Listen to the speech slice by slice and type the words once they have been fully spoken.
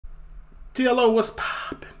TLO, what's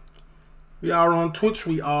poppin'? We are on Twitch.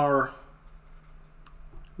 We are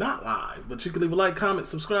not live, but you can leave a like, comment,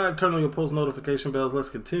 subscribe, turn on your post notification bells. Let's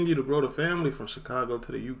continue to grow the family from Chicago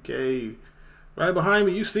to the UK. Right behind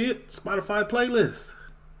me, you see it, Spotify playlist.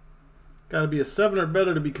 Got to be a 7 or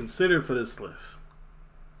better to be considered for this list.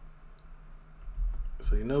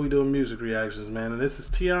 So you know we doing music reactions, man. And this is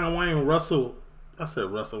Tion, Wayne, Russell. I said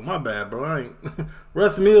Russell, my bad, bro. I ain't.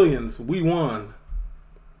 Russ Millions, we won.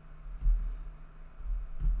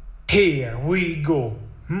 Here we go.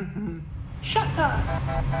 Shut up.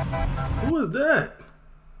 Who is that?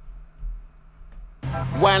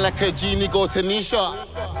 Wine like a genie, go to Nisha.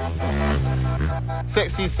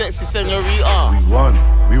 Sexy, sexy senorita. We won,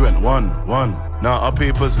 we went 1-1. Now our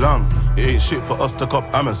paper's long. It ain't shit for us to cop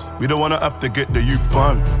hammers. We don't wanna have to get the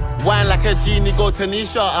U-Pun. Wine like a genie, go to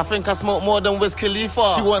Nisha. I think I smoke more than Wiz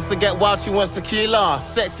Khalifa. She wants to get wild, she wants tequila.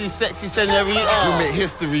 Sexy, sexy senorita. We make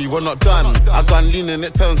history, we're not done. I gun leaning,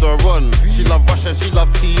 it turns her run. She love Russian, she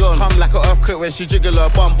love Tion. Come like an earthquake when she jiggle her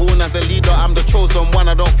bum. Born as a leader, I'm the chosen one.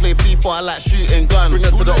 I don't play FIFA, I like shooting guns. Bring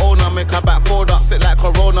her to the owner, make her back fold up. Sit like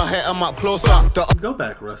Corona, hit them up closer. Go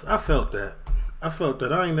back, Russ. I felt that.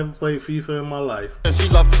 I ain't never played FIFA in my life. And she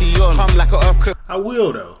love Tion. Come like an earthquake. I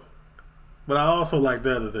will though. But I also like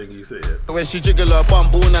the other thing you said. When she jiggle her bum,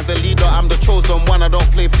 born as a leader, I'm the chosen one. I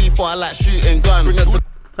don't play FIFA, I like shooting guns. Bring her to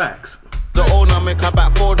Facts. the owner, make her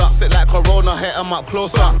back fold up. Sit like Corona, hit them up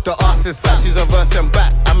closer. The ass is fat, she's a verse and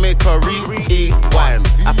back. I make her rewind.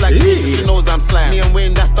 I flag me, she knows I'm slime. Me and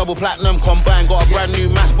Wayne, that's double platinum combined. Got a brand new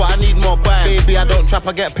match, but I need more bang. Baby, I don't trap,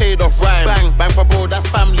 I get paid off rhyme. Bang, bang for bro, that's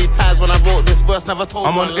family ties. When I wrote this verse, never told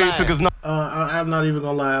I'm on lie. 8 figures now. I'm not even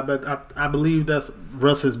gonna lie. I believe that's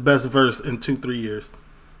Russ's best verse in 2-3 years.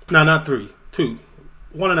 No, not 3, 2,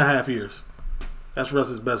 1.5 years. That's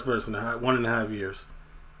Russ's best verse in 1.5 years.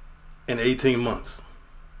 In 18 months.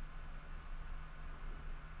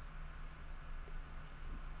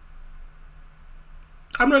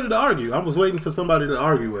 I'm ready to argue. I was waiting for somebody to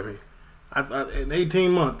argue with me. In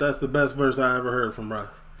 18 months, that's the best verse I ever heard from Russ.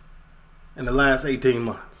 In the last 18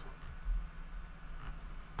 months.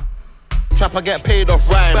 Trap, I get paid off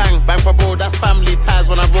rhyme. Bang, bang for bro, that's family ties.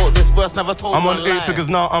 When I wrote this verse, never told I'm one on lie. 8 figures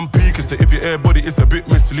now, I'm peaking. So if your air body, it's a bit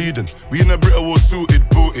misleading. We in a Brit all suited,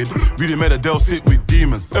 booted. Really made a Dell sit with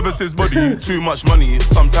demons. Ever since body, you too much money.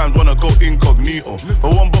 Sometimes wanna go incognito.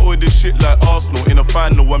 But one bottle with this shit like Arsenal. In a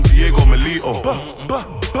final, I'm Diego Milito.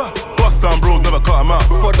 Bust down bros, never cut them out.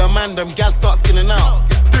 For the man, them gals start skinning out.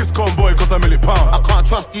 This convoy cost £1 million. I can't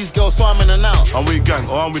trust these girls, so I'm in and out. And we gang,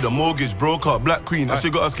 I'm with a mortgage broker. Black queen, and she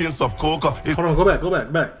got her skin soft coca. It's Hold on,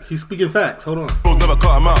 go back. He's speaking facts. Hold on. bros, never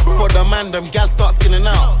cut them out. For the man, them gals start skinning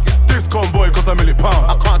out. This convoy cost £1 million.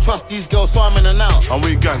 I can't trust these girls, so I'm in and out. And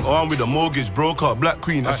we gang, I'm with a mortgage broker. Black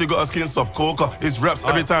queen, and she got her skin soft coca. It's raps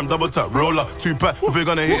every time, double tap, roller. 2 pack, if we're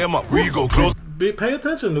gonna hit him up, we go close. Pay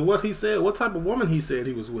attention to what he said. What type of woman he said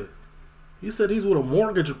he was with. He said he's with a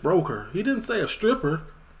mortgage broker. He didn't say a stripper.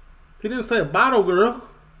 He didn't say a bottle girl.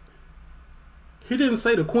 He didn't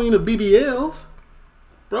say the queen of BBLs.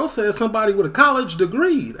 Bro said somebody with a college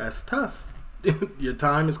degree. That's tough. Your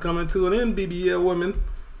time is coming to an end, BBL women.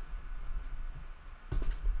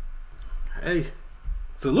 Hey,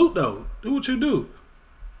 salute though. Do what you do.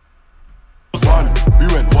 We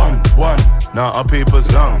went 1-1. Now our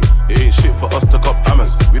paper's long. It ain't shit for us to cop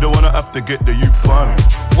hammers. We don't wanna have to get the U-Pun.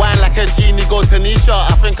 Wine like a genie, go to Nisha.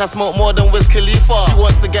 I think I smoke more than Wiz Khalifa. She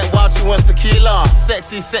wants to get wild, she wants tequila.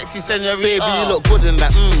 Sexy, sexy senorita. Baby, you look good in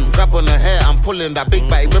that. Grab on her hair, I'm pulling that big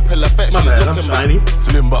body ripple effect. My She's bad, I'm looking shiny. back.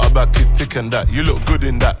 Slim but her back is thick and that. You look good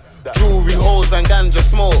in that. Jewelry, hoes and ganja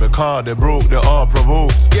smoke. The car, they broke, they are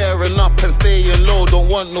provoked. Gearing up and staying low. Don't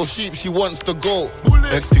want no sheep, she wants to go.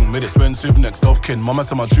 Next thing made expensive, next of kin. Mama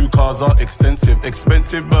said my 2 cars are extensive.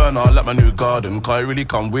 Expensive burner, like my new garden. Car really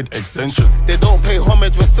come with extension. They don't pay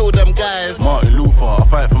homage, we're still them guys. Martin Luther, I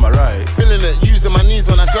fight for my rights. Feeling it, using my knees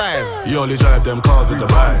when I drive. You only drive them cars with the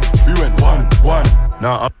bike. We went 1-1.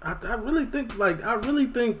 Now I really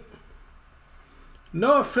think,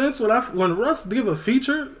 no offense, when Russ give a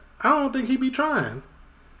feature, I don't think he be trying.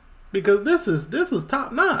 Because this is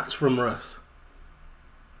top notch from Russ.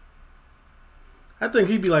 I think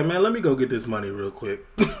he'd be like, man, let me go get this money real quick.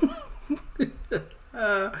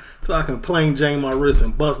 So I can plain Jane my wrist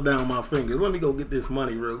and bust down my fingers. Let me go get this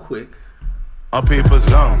money real quick. our paper's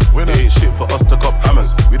long. It ain't shit for us to cop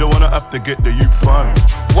hammers. We don't wanna have to get the U-Pun.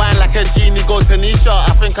 Wine like a genie, go to Nisha.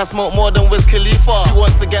 I think I smoke more than Wiz Khalifa. She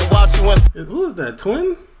wants to get wild, she wants to... Who is that,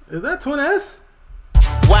 Twin? Is that Twin S?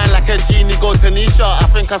 Wine like a genie, go to Nisha. I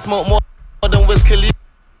think I smoke more than Wiz Khalifa.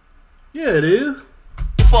 Yeah, it is.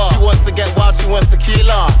 She wants to get wild, she wants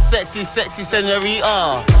tequila. Sexy, sexy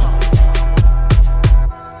senorita.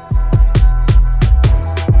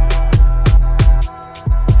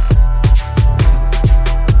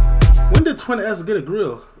 Twin S get a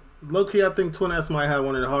grill. Low key, I think Twin S might have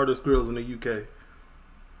one of the hardest grills in the UK.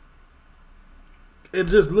 It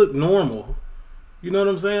just looked normal. You know what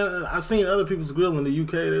I'm saying? I've seen other people's grill in the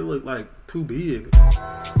UK. They look like too big.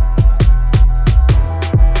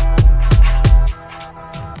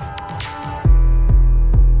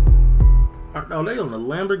 Oh, they on the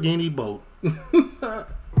Lamborghini boat.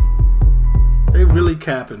 They really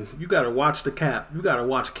capping. You gotta watch the cap. You gotta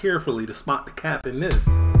watch carefully to spot the cap in this.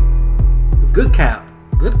 It's good cap.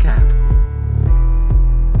 Good cap.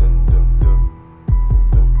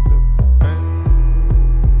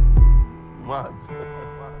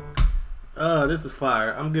 This is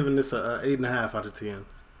fire. I'm giving this a 8.5 out of 10.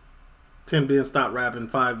 10 being stop rapping,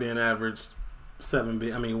 5 being average,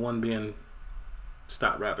 1 being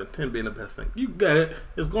stop rapping, 10 being the best thing. You get it.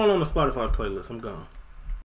 It's going on the Spotify playlist. I'm gone.